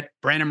direction. We get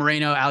Brandon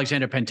Moreno,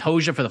 Alexander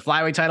Pantoja for the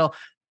flyweight title,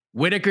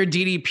 Whitaker,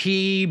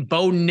 DDP,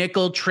 Bo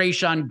Nickel,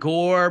 Trayshawn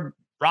Gore,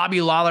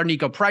 Robbie Lawler,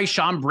 Nico Price,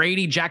 Sean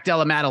Brady, Jack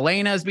Della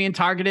Maddalena is being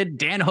targeted,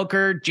 Dan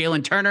Hooker,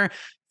 Jalen Turner,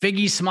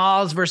 Figgy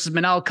Smalls versus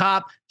Manel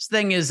Kopp. This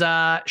thing is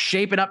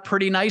shaping up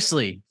pretty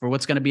nicely for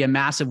what's going to be a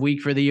massive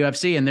week for the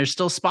UFC, and there's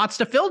still spots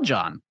to fill,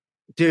 John.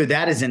 Dude,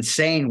 that is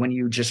insane when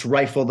you just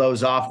rifle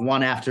those off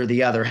one after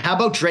the other. How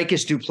about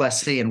Dracus du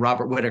Plessis and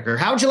Robert Whitaker?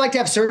 How would you like to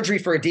have surgery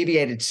for a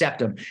deviated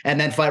septum and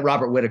then fight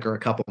Robert Whitaker a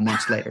couple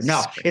months later?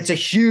 No, it's a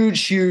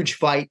huge, huge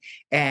fight.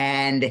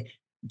 And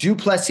du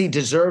Plessis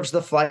deserves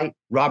the fight.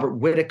 Robert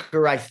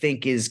Whitaker, I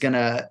think, is going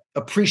to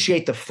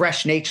appreciate the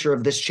fresh nature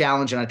of this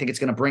challenge, and I think it's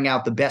going to bring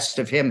out the best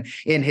of him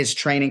in his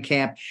training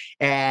camp.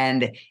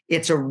 And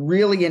it's a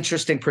really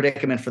interesting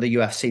predicament for the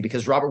UFC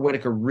because Robert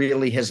Whitaker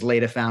really has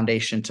laid a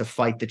foundation to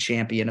fight the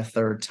champion a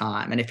third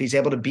time. And if he's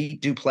able to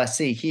beat du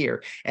Plessis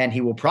here, and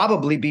he will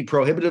probably be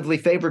prohibitively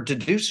favored to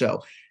do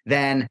so,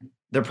 then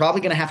they're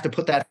probably going to have to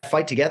put that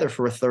fight together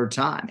for a third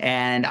time.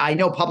 And I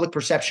know public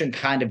perception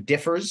kind of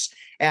differs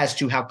as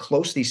to how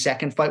close the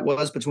second fight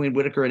was between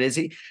Whitaker and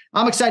Izzy.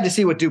 I'm excited to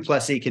see what du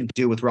Plessis can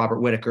do with Robert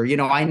Whitaker. You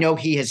know, I know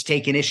he has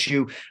taken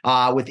issue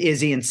with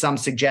Izzy and some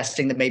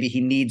suggesting that maybe he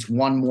needs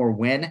one more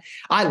win.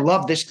 I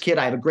love this kid.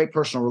 I have a great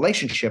personal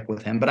relationship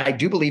with him, but I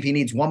do believe he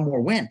needs one more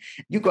win.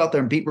 You go out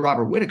there and beat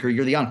Robert Whitaker,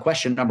 you're the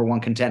unquestioned number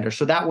one contender.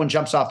 So that one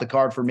jumps off the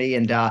card for me.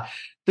 And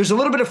there's a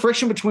little bit of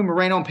friction between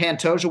Moreno and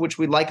Pantoja, which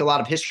we like, a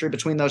lot of history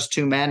between those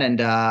two men. And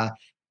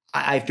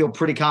I feel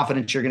pretty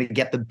confident you're going to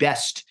get the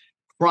best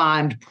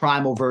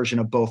primal version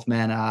of both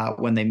men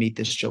when they meet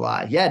this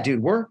July. Yeah,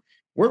 dude, we're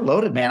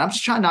loaded, man. I'm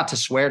just trying not to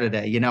swear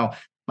today. You know,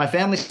 my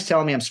family's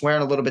telling me I'm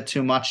swearing a little bit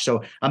too much,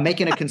 so I'm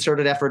making a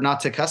concerted effort not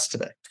to cuss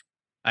today.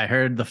 I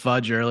heard the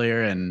fudge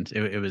earlier, and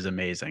it was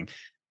amazing.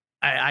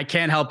 I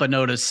can't help but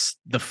notice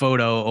the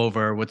photo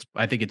over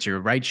I think it's your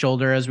right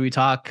shoulder as we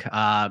talk.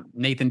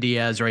 Nathan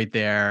Diaz right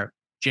there,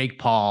 Jake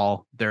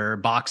Paul. They're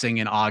boxing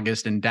in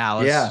August in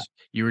Dallas. Yeah.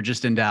 You were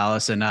just in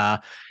Dallas, and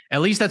at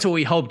least that's what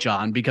we hope,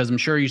 John, because I'm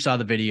sure you saw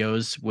the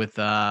videos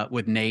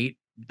with Nate,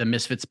 the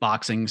Misfits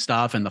boxing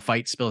stuff, and the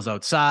fight spills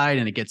outside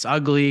and it gets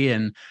ugly,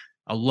 and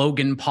a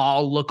Logan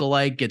Paul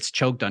lookalike gets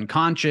choked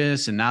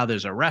unconscious, and now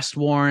there's arrest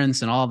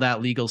warrants and all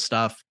that legal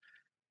stuff.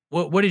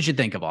 What did you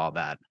think of all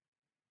that?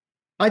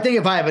 I think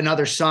if I have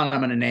another son, I'm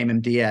going to name him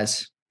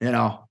Diaz. You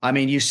know, I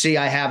mean, you see,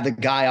 I have the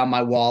guy on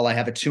my wall. I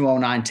have a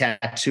 209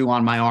 tattoo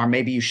on my arm.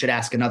 Maybe you should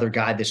ask another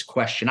guy this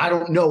question. I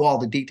don't know all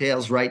the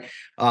details, right?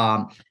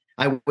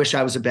 I wish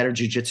I was a better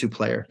jiu-jitsu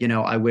player. You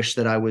know, I wish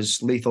that I was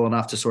lethal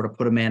enough to sort of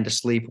put a man to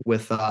sleep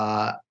with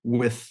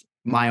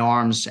my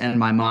arms and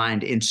my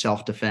mind in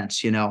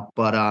self-defense, you know.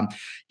 But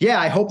yeah,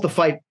 I hope the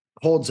fight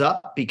holds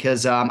up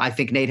because I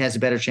think Nate has a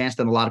better chance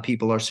than a lot of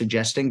people are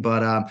suggesting.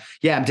 But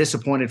yeah, I'm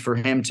disappointed for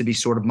him to be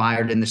sort of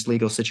mired in this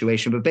legal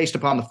situation. But based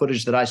upon the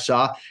footage that I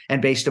saw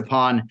and based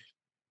upon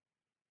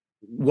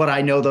what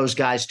I know those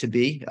guys to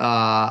be,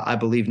 I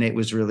believe Nate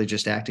was really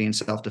just acting in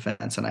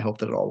self-defense, and I hope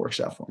that it all works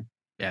out for him.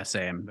 Yeah,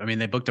 same. I mean,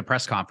 they booked a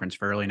press conference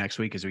for early next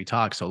week as we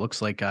talk. So it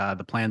looks like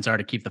the plans are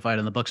to keep the fight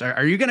in the books.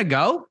 Are you going to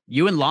go?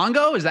 You and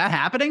Longo? Is that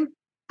happening?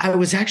 I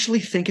was actually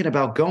thinking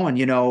about going.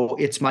 You know,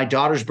 it's my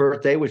daughter's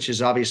birthday, which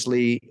is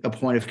obviously a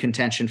point of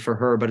contention for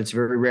her, but it's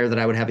very rare that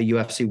I would have a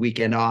UFC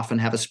weekend off and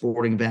have a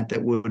sporting event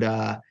that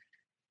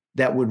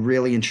would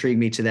really intrigue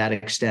me to that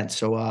extent.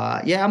 So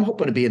yeah, I'm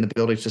hoping to be in the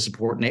building to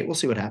support Nate. We'll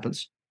see what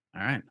happens.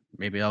 All right.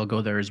 Maybe I'll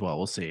go there as well.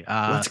 We'll see.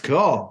 Let's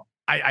go.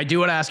 I do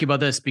want to ask you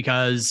about this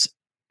because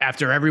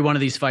after every one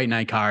of these fight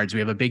night cards, we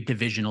have a big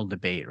divisional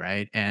debate,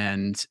 right?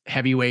 And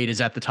heavyweight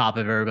is at the top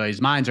of everybody's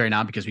minds right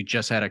now because we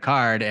just had a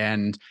card.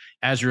 And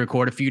as we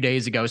record a few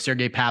days ago,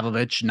 Sergey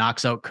Pavlovich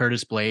knocks out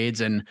Curtis Blades.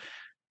 And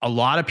a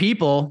lot of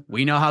people,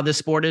 we know how this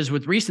sport is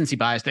with recency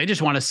bias. They're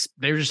just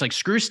like,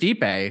 screw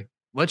Stipe.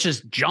 Let's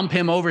just jump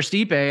him over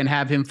Stipe and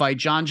have him fight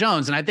John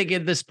Jones. And I think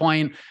at this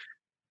point,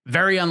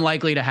 very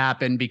unlikely to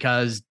happen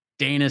because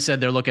Dana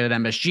said they're looking at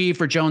MSG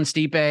for Jones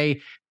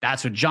Stipe.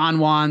 That's what John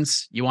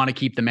wants. You want to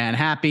keep the man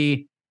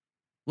happy.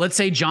 Let's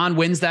say John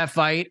wins that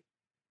fight,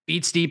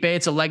 beats Stipe.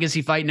 It's a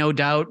legacy fight, no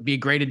doubt. Be a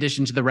great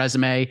addition to the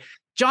resume.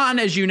 John,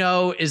 as you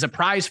know, is a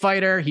prize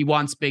fighter. He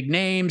wants big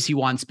names. He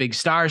wants big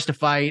stars to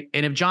fight.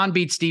 And if John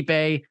beats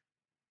Stipe,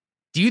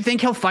 do you think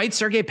he'll fight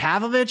Sergey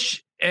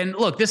Pavlovich? And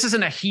look, this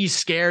isn't a he's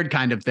scared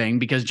kind of thing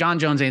because John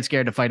Jones ain't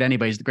scared to fight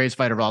anybody. He's the greatest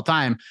fighter of all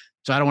time.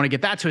 So I don't want to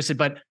get that twisted,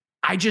 but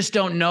I just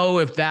don't know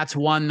if that's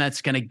one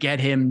that's going to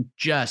get him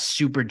just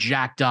super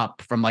jacked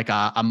up from like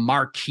a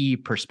marquee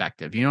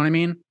perspective. You know what I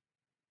mean?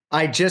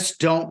 I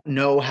just don't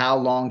know how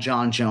long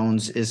John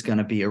Jones is going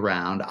to be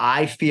around.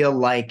 I feel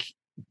like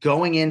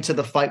going into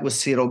the fight with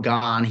Ciryl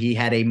Gane, he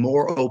had a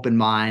more open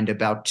mind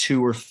about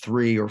 2 or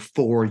 3 or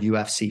 4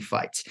 UFC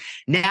fights.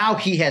 Now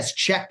he has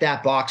checked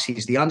that box.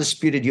 He's the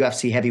undisputed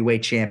UFC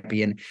heavyweight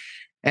champion.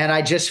 And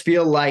I just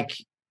feel like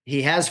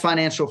he has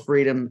financial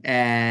freedom,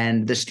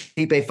 and the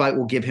Stipe fight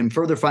will give him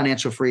further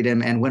financial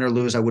freedom. And win or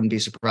lose, I wouldn't be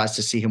surprised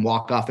to see him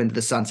walk off into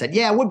the sunset.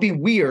 Yeah, it would be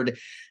weird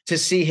to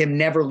see him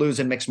never lose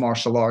in mixed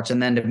martial arts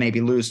and then to maybe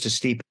lose to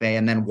Stipe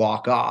and then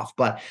walk off.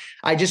 But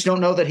I just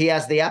don't know that he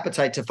has the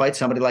appetite to fight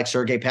somebody like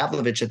Sergey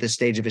Pavlovich at this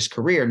stage of his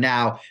career.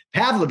 Now,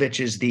 Pavlovich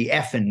is the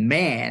effing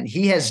man.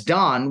 He has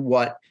done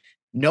what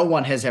no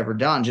one has ever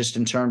done, just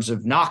in terms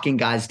of knocking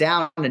guys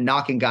down and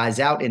knocking guys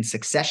out in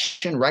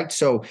succession, right?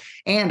 So,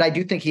 and I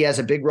do think he has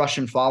a big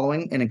Russian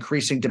following, an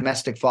increasing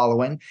domestic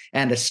following,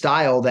 and a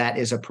style that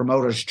is a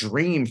promoter's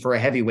dream for a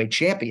heavyweight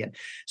champion.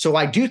 So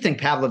I do think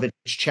Pavlovich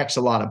checks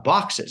a lot of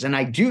boxes. And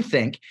I do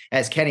think,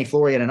 as Kenny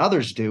Florian and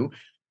others do,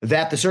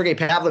 that the Sergey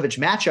Pavlovich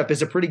matchup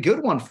is a pretty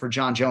good one for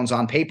John Jones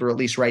on paper, at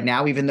least right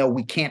now, even though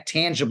we can't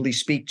tangibly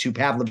speak to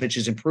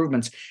Pavlovich's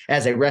improvements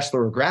as a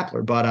wrestler or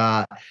grappler.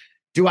 But,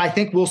 do I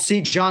think we'll see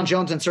John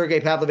Jones and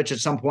Sergey Pavlovich at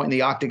some point in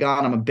the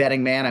octagon? I'm a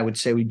betting man. I would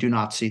say we do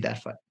not see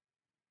that fight.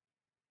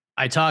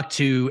 I talked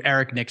to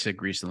Eric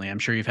Nixick recently. I'm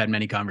sure you've had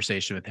many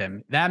conversations with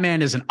him. That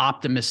man is an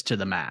optimist to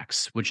the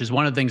max, which is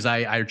one of the things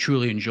I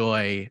truly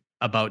enjoy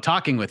about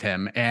talking with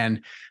him.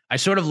 And I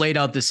sort of laid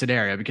out this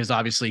scenario because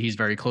obviously he's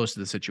very close to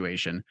the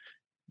situation.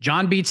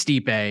 John beats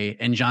Stipe,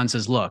 and John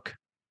says, look,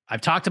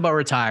 I've talked about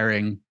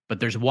retiring, but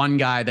there's one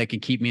guy that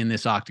can keep me in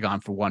this octagon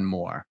for one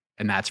more,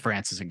 and that's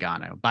Francis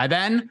Ngannou. By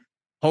then,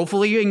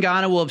 hopefully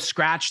Ngannou will have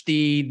scratched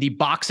the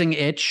boxing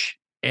itch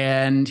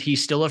and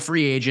he's still a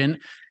free agent.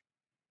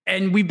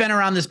 And we've been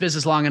around this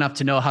business long enough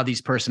to know how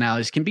these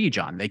personalities can be,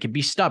 John. They can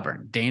be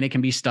stubborn. Dana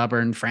can be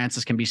stubborn.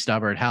 Francis can be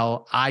stubborn.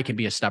 Hell, I can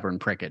be a stubborn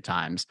prick at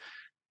times.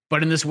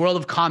 But in this world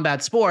of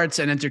combat sports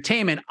and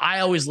entertainment,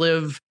 I always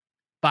live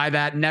by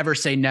that never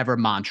say never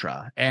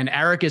mantra. And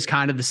Eric is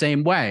kind of the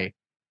same way.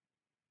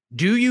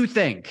 Do you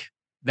think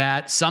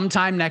that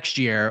sometime next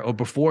year or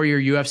before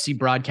your UFC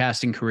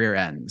broadcasting career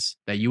ends,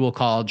 that you will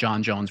call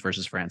John Jones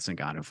versus Francis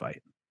Ngannou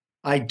fight?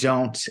 I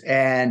don't.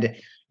 And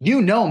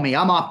you know me,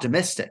 I'm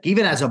optimistic.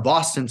 Even as a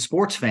Boston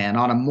sports fan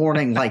on a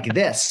morning like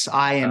this,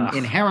 I am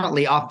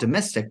inherently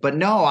optimistic. But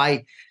no,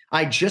 I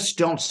just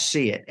don't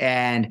see it.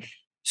 And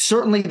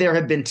certainly there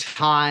have been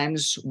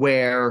times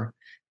where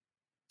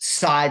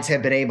sides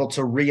have been able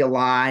to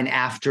realign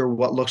after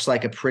what looks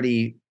like a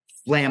pretty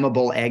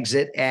flammable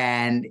exit.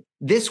 And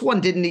this one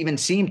didn't even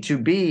seem to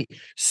be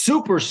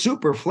super,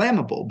 super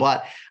flammable,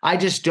 but I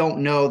just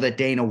don't know that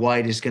Dana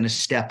White is going to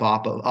step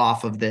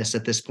off of this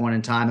at this point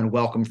in time and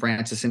welcome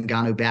Francis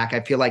Ngannou back. I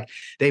feel like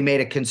they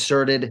made a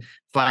concerted,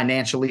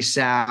 financially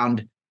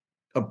sound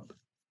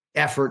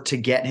effort to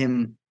get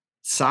him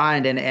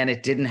signed, and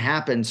it didn't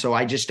happen. So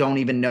I just don't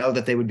even know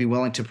that they would be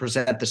willing to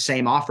present the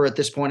same offer at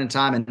this point in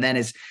time.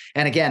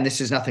 And again, this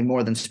is nothing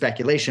more than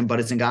speculation, but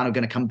is Ngannou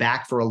going to come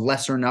back for a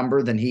lesser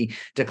number than he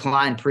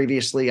declined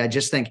previously? I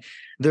just think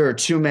there are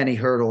too many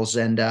hurdles.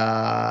 And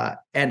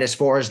as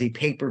far as the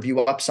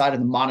pay-per-view upside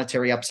and the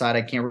monetary upside,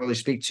 I can't really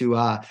speak to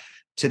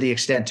the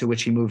extent to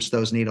which he moves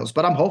those needles,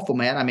 but I'm hopeful,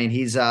 man. I mean,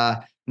 he's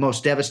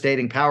most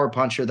devastating power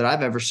puncher that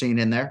I've ever seen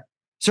in there.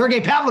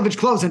 Sergey Pavlovich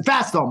closing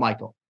fast though,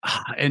 Michael.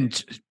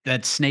 And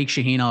that snake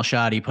Shaheen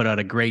Al-Shadi put out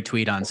a great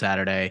tweet on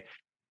Saturday.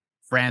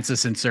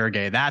 Francis and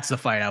Sergey, that's the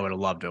fight I would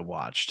have loved to have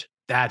watched.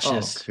 That's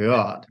just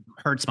God.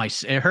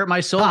 It hurt my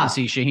soul to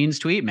see Shaheen's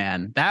tweet,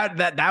 man. That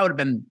would have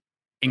been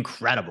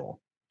incredible.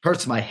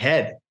 Hurts my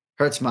head.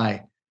 Hurts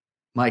my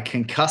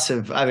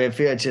concussive. I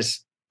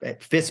mean,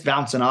 fists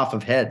bouncing off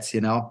of heads,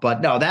 you know.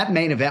 But no, that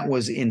main event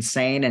was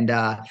insane. And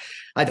I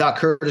thought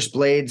Curtis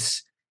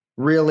Blades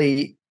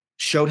really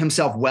showed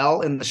himself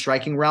well in the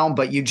striking realm,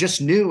 but you just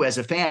knew as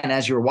a fan,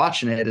 as you were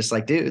watching it, it's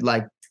like, dude,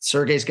 like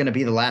Sergey's going to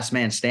be the last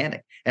man standing,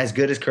 as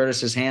good as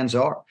Curtis's hands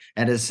are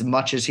and as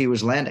much as he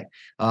was landing.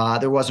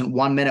 There wasn't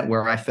 1 minute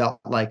where I felt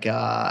like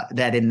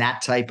that in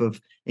that type of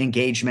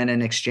engagement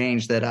and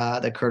exchange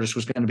that Curtis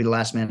was going to be the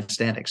last man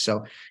standing.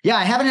 So yeah,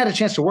 I haven't had a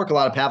chance to work a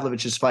lot of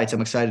Pavlovich's fights.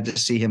 I'm excited to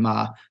see him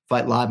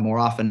fight live more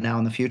often now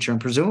in the future,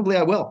 and presumably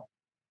I will.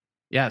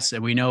 Yes,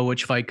 and we know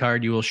which fight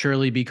card you will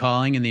surely be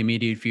calling in the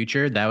immediate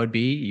future. That would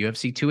be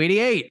UFC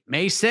 288,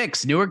 May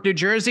 6th, Newark, New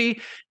Jersey.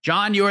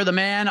 John, you are the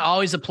man.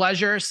 Always a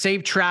pleasure.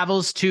 Safe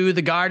travels to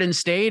the Garden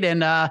State,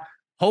 and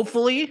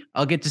hopefully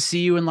I'll get to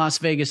see you in Las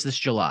Vegas this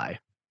July.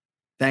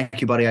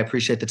 Thank you, buddy. I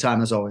appreciate the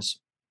time as always.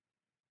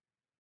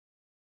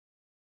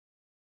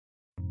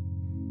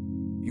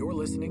 You're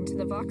listening to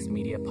the Vox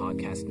Media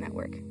Podcast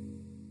Network.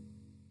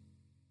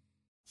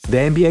 The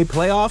NBA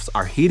playoffs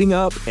are heating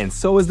up, and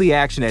so is the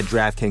action at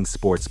DraftKings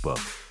Sportsbook,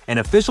 an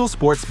official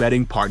sports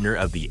betting partner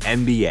of the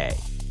NBA.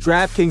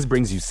 DraftKings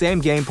brings you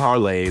same-game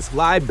parlays,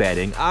 live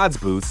betting, odds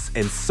boosts,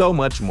 and so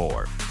much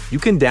more. You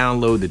can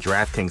download the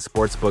DraftKings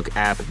Sportsbook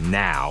app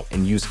now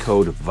and use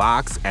code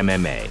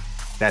VOXMMA.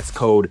 That's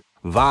code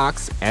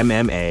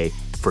VOXMMA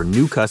for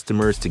new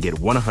customers to get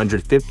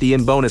 $150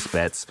 in bonus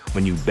bets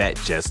when you bet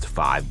just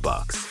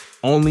 $5.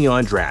 Only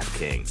on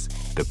DraftKings.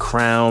 The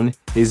crown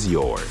is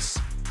yours.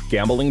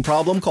 Gambling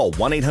problem? Call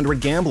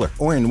 1-800-GAMBLER.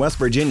 Or in West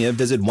Virginia,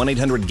 visit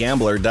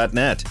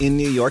 1-800-GAMBLER.net. In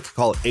New York,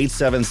 call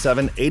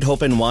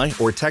 877-8-HOPE-NY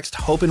or text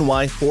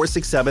HOPE-NY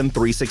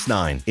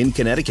 467-369. In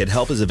Connecticut,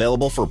 help is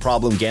available for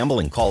problem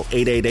gambling. Call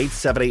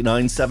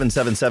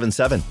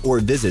 888-789-7777 or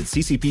visit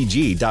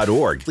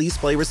ccpg.org. Please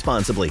play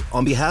responsibly.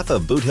 On behalf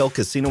of Boot Hill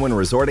Casino and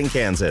Resort in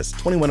Kansas,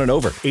 21 and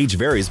over. Age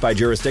varies by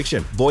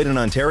jurisdiction. Void in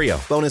Ontario.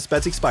 Bonus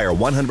bets expire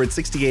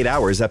 168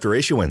 hours after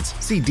issuance.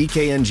 See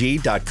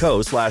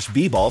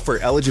dkng.co/bball for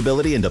eligibility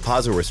and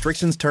deposit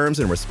restrictions, terms,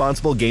 and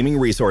responsible gaming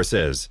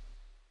resources.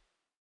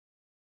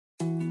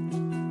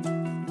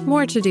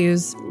 More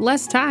to-dos,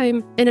 less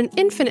time, and an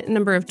infinite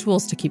number of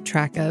tools to keep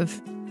track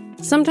of.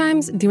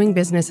 Sometimes doing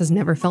business has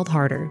never felt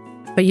harder,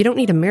 but you don't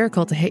need a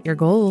miracle to hit your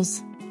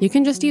goals. You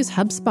can just use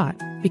HubSpot,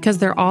 because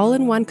their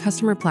all-in-one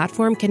customer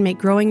platform can make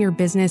growing your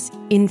business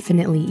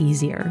infinitely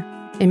easier.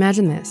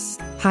 Imagine this: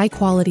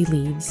 high-quality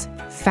leads,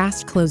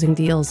 fast closing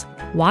deals,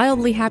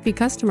 wildly happy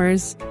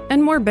customers,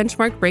 and more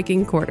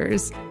benchmark-breaking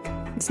quarters.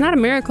 It's not a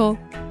miracle,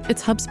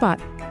 it's HubSpot.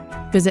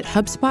 Visit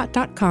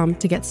HubSpot.com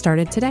to get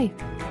started today.